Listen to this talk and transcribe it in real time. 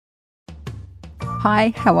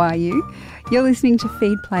Hi, how are you? You're listening to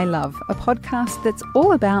Feed, Play, Love, a podcast that's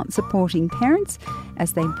all about supporting parents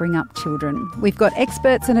as they bring up children. We've got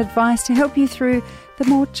experts and advice to help you through the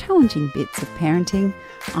more challenging bits of parenting.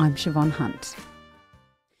 I'm Siobhan Hunt.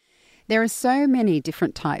 There are so many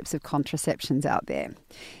different types of contraceptions out there.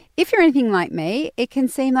 If you're anything like me, it can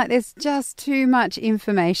seem like there's just too much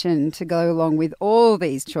information to go along with all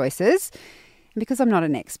these choices. And because I'm not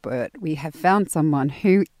an expert, we have found someone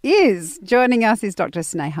who is. Joining us is Dr.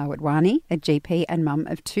 Sneha Wadhwani, a GP and mum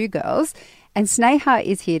of 2 girls. And Sneha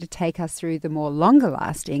is here to take us through the more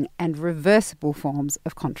longer-lasting and reversible forms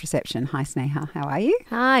of contraception. Hi, Sneha. How are you?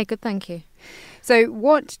 Hi, good, thank you. So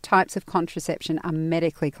what types of contraception are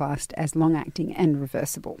medically classed as long-acting and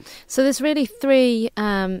reversible? So there's really three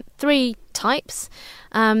types.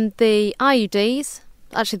 The IUDs,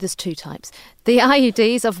 actually there's 2 types. The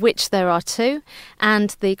IUDs, of which there are 2,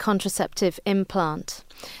 and the contraceptive implant.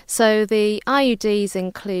 So the IUDs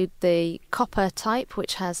include the copper type,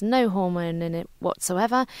 which has no hormone in it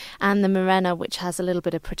whatsoever, and the Mirena, which has a little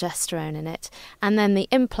bit of progesterone in it. And then the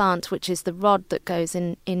implant, which is the rod that goes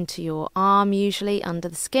into your arm, usually under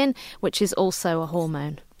the skin, which is also a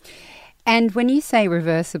hormone. And when you say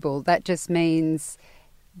reversible, that just means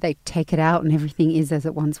they take it out and everything is as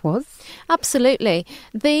it once was? Absolutely.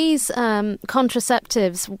 These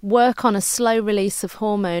contraceptives work on a slow release of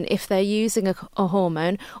hormone if they're using a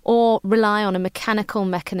hormone, or rely on a mechanical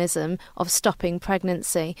mechanism of stopping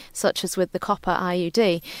pregnancy, such as with the copper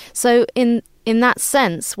IUD. So in that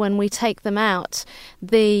sense, when we take them out,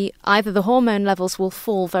 either the hormone levels will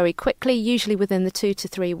fall very quickly, usually within the 2 to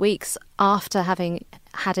 3 weeks after having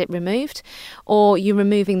had it removed, or you're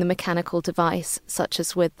removing the mechanical device, such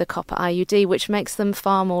as with the copper IUD, which makes them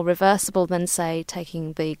far more reversible than, say,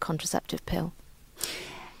 taking the contraceptive pill.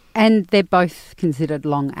 And they're both considered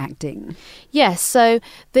long-acting? Yes, so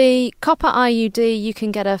the copper IUD, you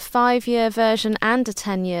can get a 5-year version and a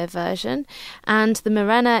 10-year version, and the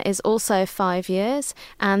Mirena is also 5 years,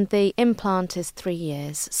 and the implant is 3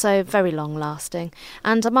 years, so very long-lasting.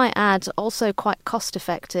 And I might add, also quite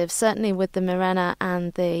cost-effective, certainly with the Mirena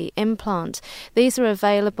and the implant. These are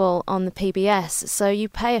available on the PBS, so you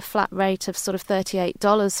pay a flat rate of sort of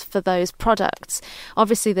 $38 for those products.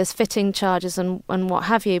 Obviously, there's fitting charges and what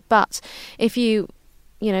have you, but if you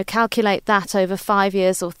calculate that over 5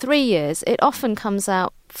 years or 3 years, it often comes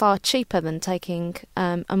out far cheaper than taking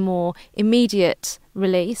a more immediate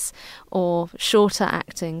release or shorter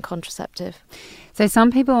acting contraceptive. So some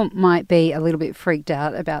people might be a little bit freaked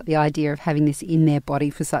out about the idea of having this in their body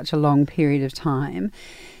for such a long period of time.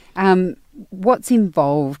 What's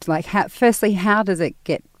involved? Firstly, how does it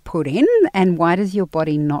get put in, and why does your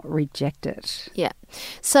body not reject it? Yeah.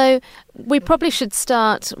 So we probably should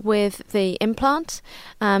start with the implant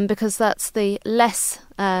because that's the less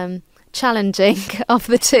challenging of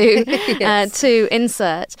the two Yes. to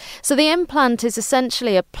insert. So the implant is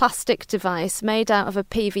essentially a plastic device made out of a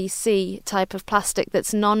PVC type of plastic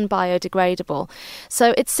that's non-biodegradable.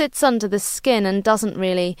 So it sits under the skin and doesn't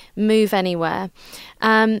really move anywhere.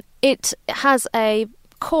 It has a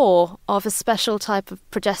core of a special type of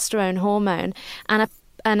progesterone hormone and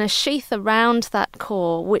a sheath around that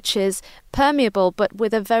core which is permeable but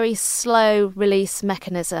with a very slow release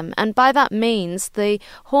mechanism. And by that means the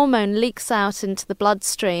hormone leaks out into the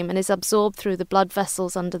bloodstream and is absorbed through the blood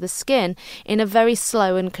vessels under the skin in a very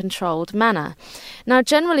slow and controlled manner. Now,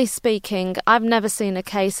 generally speaking, I've never seen a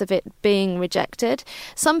case of it being rejected.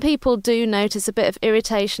 Some people do notice a bit of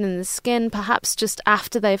irritation in the skin, perhaps just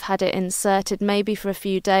after they've had it inserted, maybe for a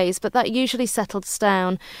few days, but that usually settles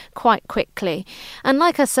down quite quickly. And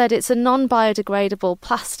like I said, it's a non-biodegradable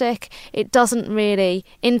plastic. It doesn't really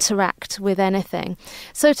interact with anything.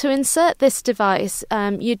 So to insert this device,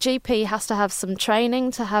 your GP has to have some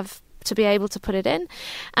training to be able to put it in,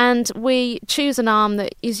 and we choose an arm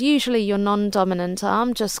that is usually your non-dominant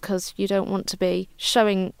arm, just because you don't want to be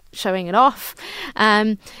showing it off.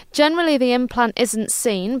 Generally the implant isn't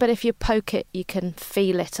seen, but if you poke it you can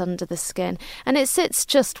feel it under the skin, and it sits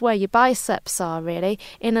just where your biceps are, really,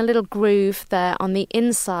 in a little groove there on the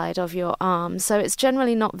inside of your arm, so it's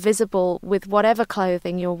generally not visible with whatever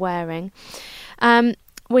clothing you're wearing.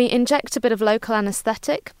 We inject a bit of local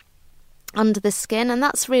anaesthetic under the skin, and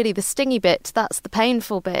that's really the stingy bit, that's the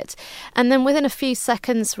painful bit. And then within a few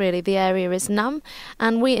seconds, really, the area is numb,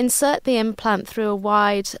 and we insert the implant through a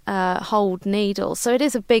wide holed needle. So it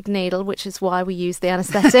is a big needle, which is why we use the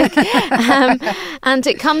anaesthetic. And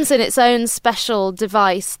it comes in its own special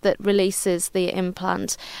device that releases the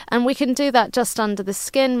implant. And we can do that just under the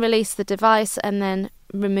skin, release the device, and then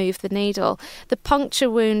remove the needle. The puncture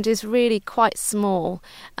wound is really quite small,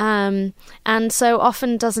 and so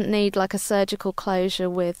often doesn't need like a surgical closure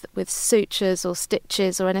with sutures or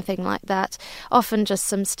stitches or anything like that. Often just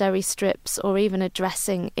some steri strips or even a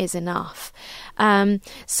dressing is enough.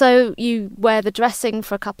 So you wear the dressing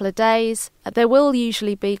for a couple of days. There will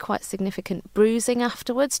usually be quite significant bruising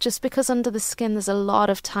afterwards, just because under the skin there's a lot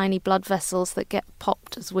of tiny blood vessels that get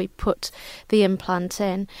popped as we put the implant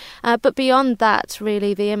in. But beyond that,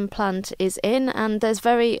 really, the implant is in, and there's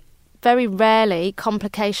very, very rarely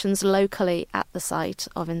complications locally at the site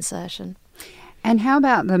of insertion. And how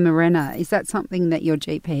about the Mirena? Is that something that your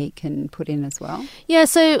GP can put in as well? Yeah,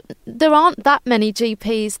 so there aren't that many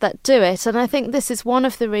GPs that do it, and I think this is one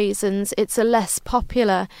of the reasons it's a less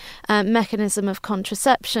popular mechanism of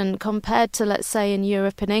contraception compared to, let's say, in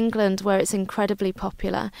Europe and England, where it's incredibly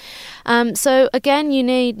popular. So again, your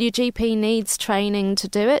GP needs training to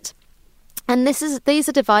do it. And these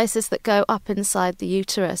are devices that go up inside the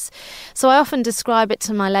uterus. So I often describe it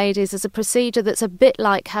to my ladies as a procedure that's a bit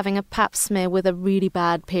like having a pap smear with a really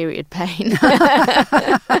bad period pain.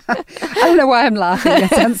 I don't know why I'm laughing. That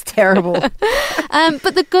sounds terrible.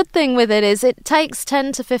 But the good thing with it is it takes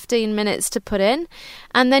 10 to 15 minutes to put in,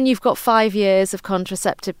 and then you've got 5 years of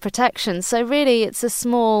contraceptive protection. So really it's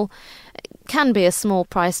can be a small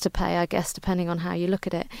price to pay, I guess, depending on how you look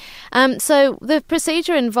at it. So the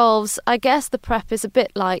procedure involves, I guess the prep is a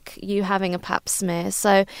bit like you having a pap smear.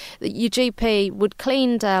 So your GP would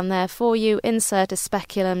clean down there for you, insert a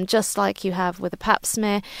speculum just like you have with a pap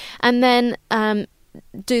smear, and then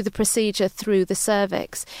do the procedure through the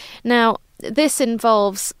cervix. Now, this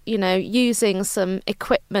involves, using some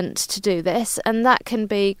equipment to do this, and that can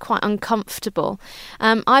be quite uncomfortable.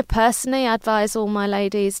 I personally advise all my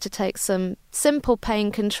ladies to take some simple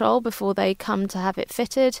pain control before they come to have it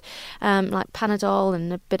fitted, like Panadol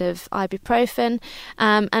and a bit of ibuprofen,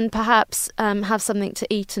 and perhaps have something to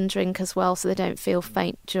eat and drink as well so they don't feel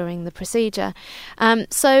faint during the procedure.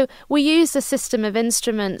 So we use a system of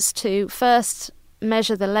instruments to first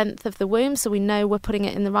measure the length of the womb so we know we're putting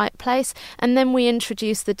it in the right place, and then we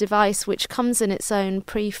introduce the device, which comes in its own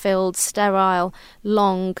pre-filled, sterile,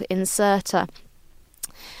 long inserter.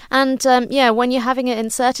 And when you're having it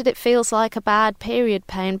inserted, it feels like a bad period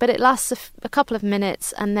pain, but it lasts a couple of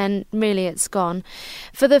minutes and then really it's gone.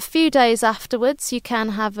 For the few days afterwards, you can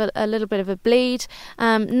have a little bit of a bleed,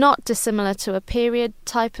 not dissimilar to a period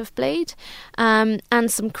type of bleed, and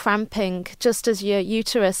some cramping, just as your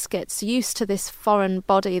uterus gets used to this foreign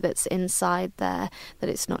body that's inside there that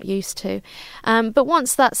it's not used to. But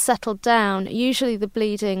once that's settled down, usually the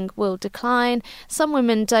bleeding will decline. Some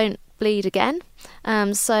women don't bleed again.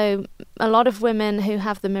 So a lot of women who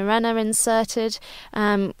have the Mirena inserted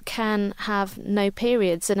can have no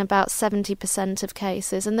periods in about 70% of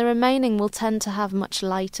cases, and the remaining will tend to have much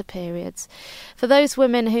lighter periods. For those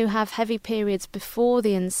women who have heavy periods before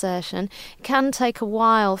the insertion, it can take a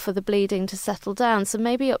while for the bleeding to settle down, so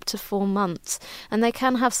maybe up to 4 months, and they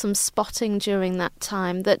can have some spotting during that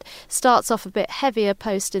time that starts off a bit heavier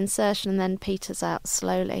post-insertion and then peters out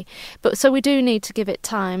slowly. But so we do need to give it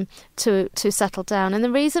time to settle down, and the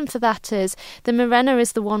reason for that is the Mirena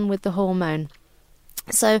is the one with the hormone.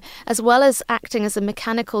 So as well as acting as a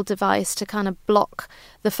mechanical device to kind of block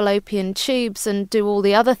the fallopian tubes and do all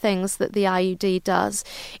the other things that the IUD does,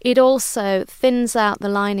 it also thins out the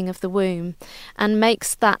lining of the womb and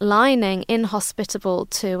makes that lining inhospitable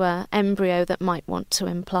to an embryo that might want to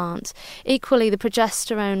implant. Equally, the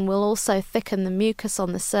progesterone will also thicken the mucus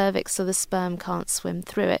on the cervix so the sperm can't swim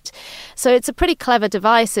through it. So it's a pretty clever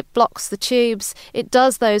device. It blocks the tubes, it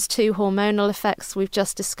does those 2 hormonal effects we've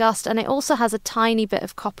just discussed, and it also has a tiny bit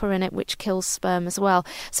of copper in it which kills sperm as well.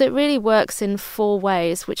 So it really works in 4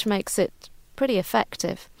 ways, which makes it pretty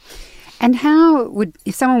effective. And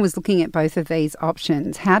if someone was looking at both of these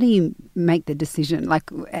options, how do you make the decision? Like,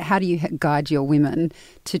 how do you guide your women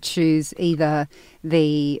to choose either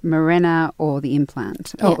the Mirena or the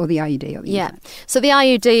implant, or the IUD or the implant? So the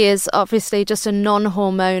IUD is obviously just a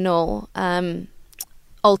non-hormonal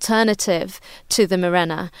alternative to the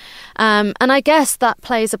Mirena. And I guess that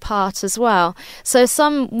plays a part as well. So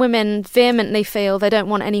some women vehemently feel they don't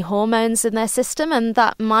want any hormones in their system, and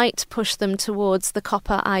that might push them towards the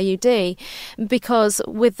copper IUD, because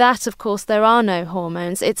with that, of course, there are no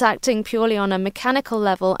hormones. It's acting purely on a mechanical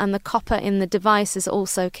level, and the copper in the device is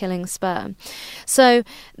also killing sperm. So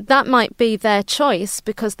that might be their choice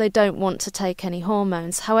because they don't want to take any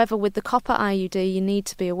hormones. However, with the copper IUD, you need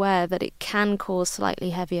to be aware that it can cause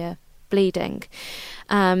slightly heavier bleeding.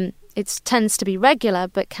 it tends to be regular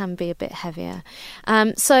but can be a bit heavier.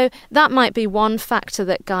 So that might be one factor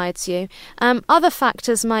that guides you. Other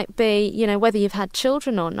factors might be, whether you've had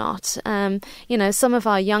children or not. Some of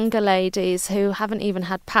our younger ladies who haven't even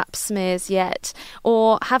had pap smears yet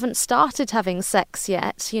or haven't started having sex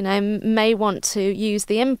yet, may want to use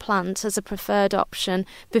the implant as a preferred option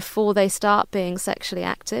before they start being sexually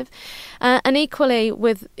active. And equally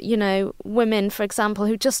with, women, for example,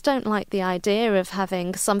 who just don't like the idea of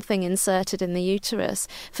having something inserted in the uterus.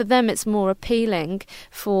 For them, it's more appealing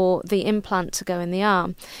for the implant to go in the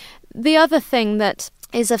arm. The other thing that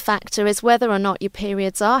is a factor is whether or not your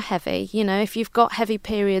periods are heavy. If you've got heavy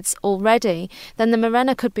periods already, then the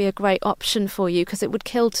Mirena could be a great option for you because it would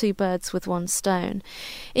kill two birds with one stone.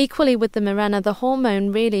 Equally with the Mirena, the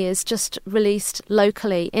hormone really is just released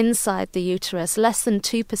locally inside the uterus. Less than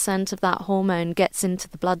 2% of that hormone gets into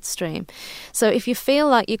the bloodstream. So if you feel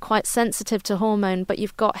like you're quite sensitive to hormone but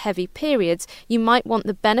you've got heavy periods, you might want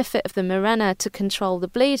the benefit of the Mirena to control the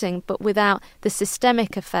bleeding but without the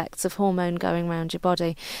systemic effects of hormone going around your body.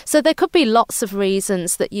 So there could be lots of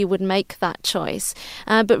reasons that you would make that choice,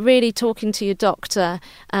 but really talking to your doctor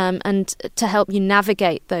and to help you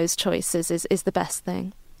navigate those choices is the best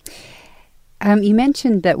thing. You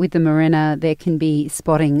mentioned that with the Mirena there can be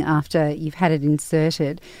spotting after you've had it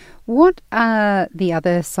inserted. What are the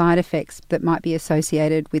other side effects that might be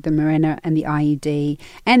associated with the Mirena and the IUD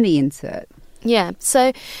and the insert? Yeah,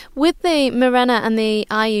 so with the Mirena and the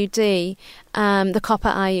IUD, the copper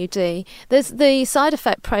IUD, the side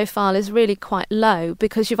effect profile is really quite low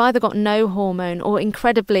because you've either got no hormone or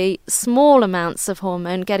incredibly small amounts of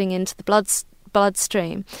hormone getting into the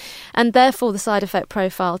bloodstream, and therefore the side effect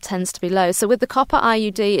profile tends to be low. So with the copper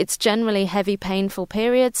IUD, it's generally heavy, painful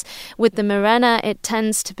periods. With the Mirena, it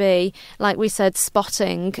tends to be, like we said,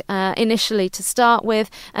 spotting initially to start with,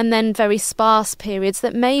 and then very sparse periods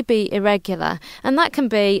that may be irregular. And that can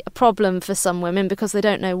be a problem for some women because they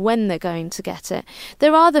don't know when they're going to get it.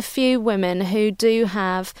 There are the few women who do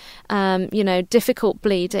have, difficult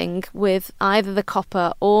bleeding with either the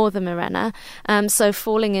copper or the Mirena, so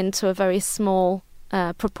falling into a very small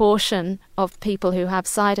proportion of people who have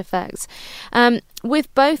side effects.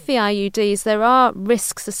 With both the IUDs, there are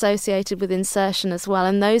risks associated with insertion as well,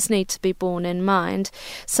 and those need to be borne in mind.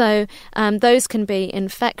 So those can be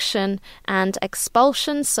infection and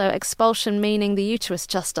expulsion. So expulsion meaning the uterus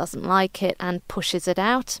just doesn't like it and pushes it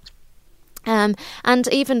out. And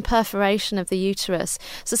even perforation of the uterus.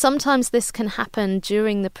 So sometimes this can happen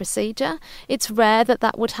during the procedure. It's rare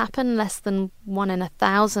that would happen, less than 1 in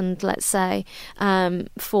 1,000, let's say,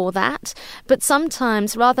 for that. But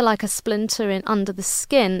sometimes, rather like a splinter under the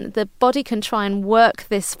skin, the body can try and work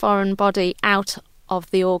this foreign body out of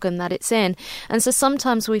the organ that it's in. And so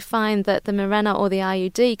sometimes we find that the Mirena or the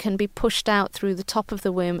IUD can be pushed out through the top of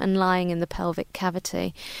the womb and lying in the pelvic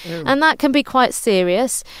cavity. Ew. And that can be quite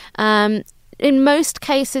serious. In most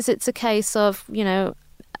cases, it's a case of,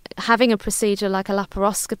 having a procedure like a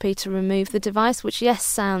laparoscopy to remove the device, which, yes,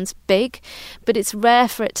 sounds big, but it's rare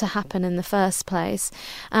for it to happen in the first place.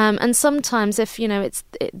 And sometimes if,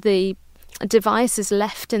 the device is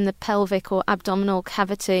left in the pelvic or abdominal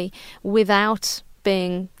cavity without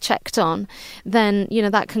being checked on, then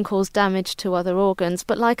that can cause damage to other organs.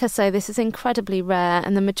 But like I say, this is incredibly rare,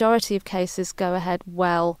 and the majority of cases go ahead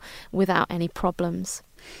well without any problems.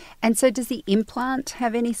 And so does the implant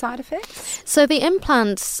have any side effects? So the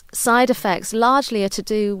implant's side effects largely are to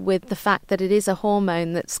do with the fact that it is a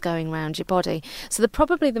hormone that's going around your body. So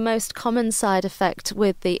probably the most common side effect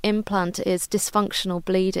with the implant is dysfunctional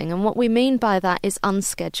bleeding. And what we mean by that is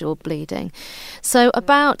unscheduled bleeding. So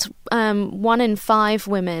about 1 in 5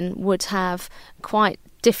 women would have quite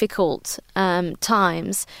difficult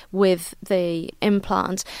times with the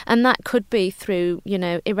implant, and that could be through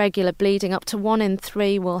irregular bleeding. Up to 1 in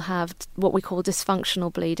 3 will have what we call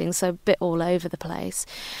dysfunctional bleeding, so a bit all over the place.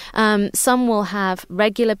 Some will have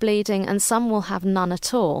regular bleeding and some will have none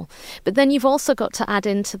at all. But then you've also got to add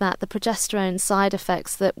into that the progesterone side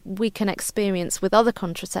effects that we can experience with other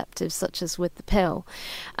contraceptives, such as with the pill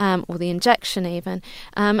or the injection even,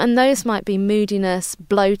 and those might be moodiness,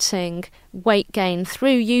 bloating, weight gain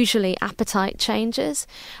through usually appetite changes,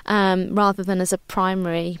 rather than as a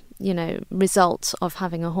primary result of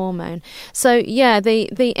having a hormone. So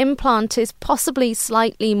the implant is possibly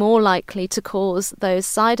slightly more likely to cause those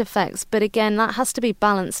side effects, but again that has to be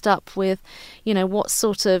balanced up with what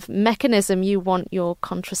sort of mechanism you want your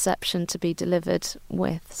contraception to be delivered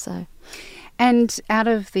with. So, and out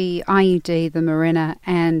of the IUD, the Mirena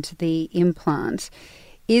and the implant,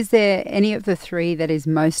 is there any of the 3 that is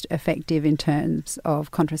most effective in terms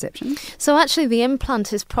of contraception? So actually the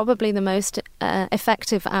implant is probably the most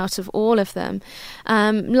effective out of all of them,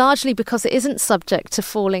 largely because it isn't subject to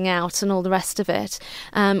falling out and all the rest of it.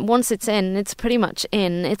 Once it's in, it's pretty much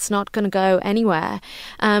in. It's not going to go anywhere.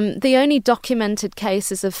 The only documented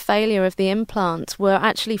cases of failure of the implant were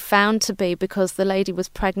actually found to be because the lady was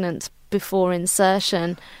pregnant before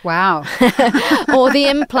insertion. Wow. Or the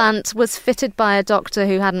implant was fitted by a doctor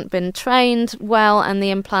who hadn't been trained well, and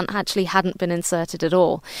the implant actually hadn't been inserted at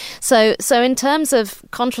all. So in terms of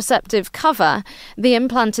contraceptive cover, the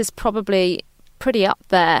implant is probably pretty up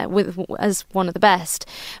there as one of the best.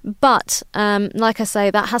 But like I say,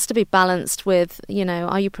 that has to be balanced with,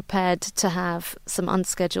 are you prepared to have some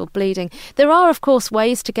unscheduled bleeding? There are, of course,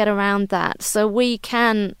 ways to get around that. So we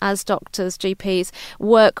can, as doctors, GPs,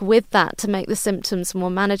 work with that to make the symptoms more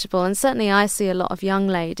manageable. And certainly I see a lot of young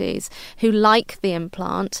ladies who like the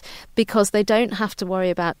implant because they don't have to worry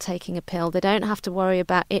about taking a pill. They don't have to worry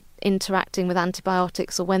about it interacting with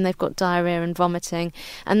antibiotics or when they've got diarrhea and vomiting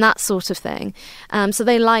and that sort of thing. So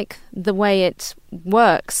they like the way it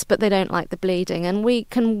works, but they don't like the bleeding. And we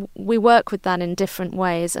work with that in different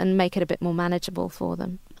ways and make it a bit more manageable for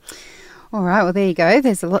them. All right, well, there you go.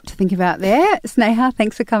 There's a lot to think about there. Sneha,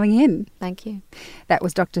 thanks for coming in. Thank you. That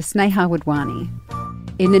was Dr. Sneha Wadhwani.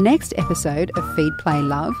 In the next episode of Feed, Play,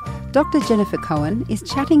 Love, Dr. Jennifer Cohen is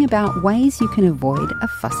chatting about ways you can avoid a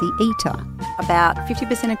fussy eater. About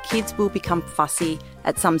 50% of kids will become fussy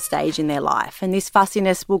at some stage in their life, and this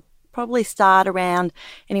fussiness will probably start around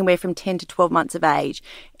anywhere from 10 to 12 months of age,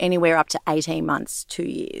 anywhere up to 18 months, 2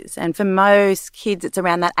 years. And for most kids, it's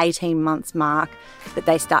around that 18 months mark that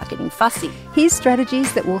they start getting fussy. Here's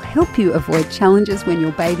strategies that will help you avoid challenges when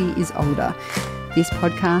your baby is older. This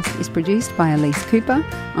podcast is produced by Elise Cooper.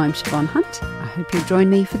 I'm Siobhan Hunt. I hope you'll join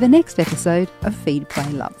me for the next episode of Feed, Play,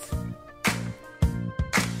 Love.